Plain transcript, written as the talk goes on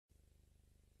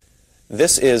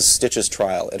This is Stitch's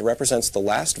trial. It represents the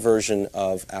last version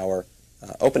of our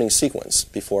opening sequence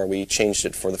before we changed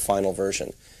it for the final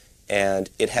version. And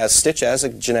it has Stitch as a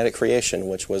genetic creation,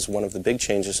 which was one of the big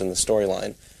changes in the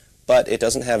storyline, but it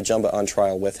doesn't have Jumba on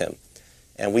trial with him.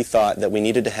 And we thought that we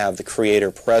needed to have the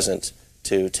creator present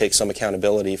to take some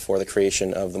accountability for the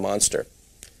creation of the monster.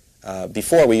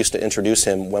 Before, we used to introduce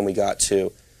him when we got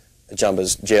to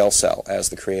Jumba's jail cell as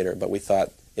the creator, but we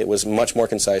thought it was much more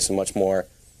concise and much more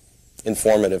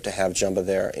informative to have Jumba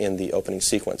there in the opening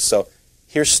sequence. So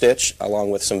here's Stitch,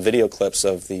 along with some video clips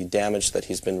of the damage that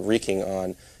he's been wreaking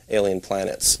on alien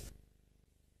planets.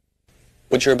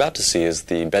 What you're about to see is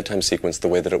the bedtime sequence the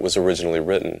way that it was originally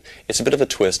written. It's a bit of a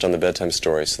twist on the bedtime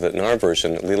story, so that in our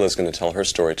version, Lila is going to tell her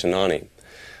story to Nani.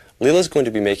 Lila is going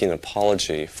to be making an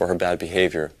apology for her bad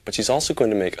behavior, but she's also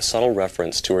going to make a subtle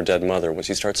reference to her dead mother when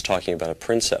she starts talking about a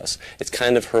princess. It's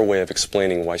kind of her way of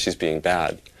explaining why she's being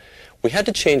bad. We had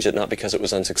to change it not because it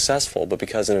was unsuccessful, but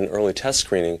because in an early test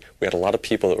screening, we had a lot of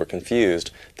people that were confused.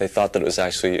 They thought that it was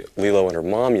actually Lilo and her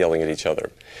mom yelling at each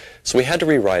other. So we had to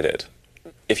rewrite it.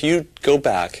 If you go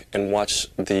back and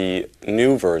watch the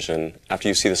new version, after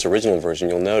you see this original version,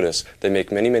 you'll notice they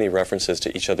make many, many references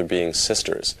to each other being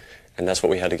sisters. And that's what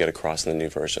we had to get across in the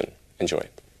new version. Enjoy.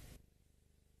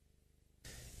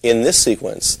 In this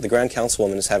sequence, the Grand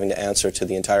Councilwoman is having to answer to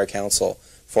the entire council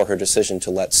for her decision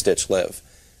to let Stitch live.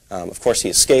 Of course, he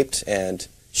escaped, and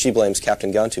she blames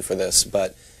Captain Guntu for this,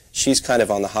 but she's kind of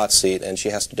on the hot seat, and she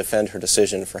has to defend her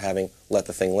decision for having let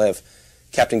the thing live.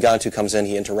 Captain Guntu comes in,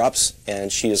 he interrupts, and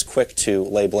she is quick to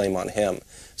lay blame on him.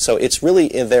 So it's really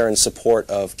there in support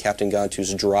of Captain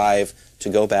Guntu's drive to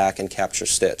go back and capture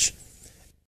Stitch.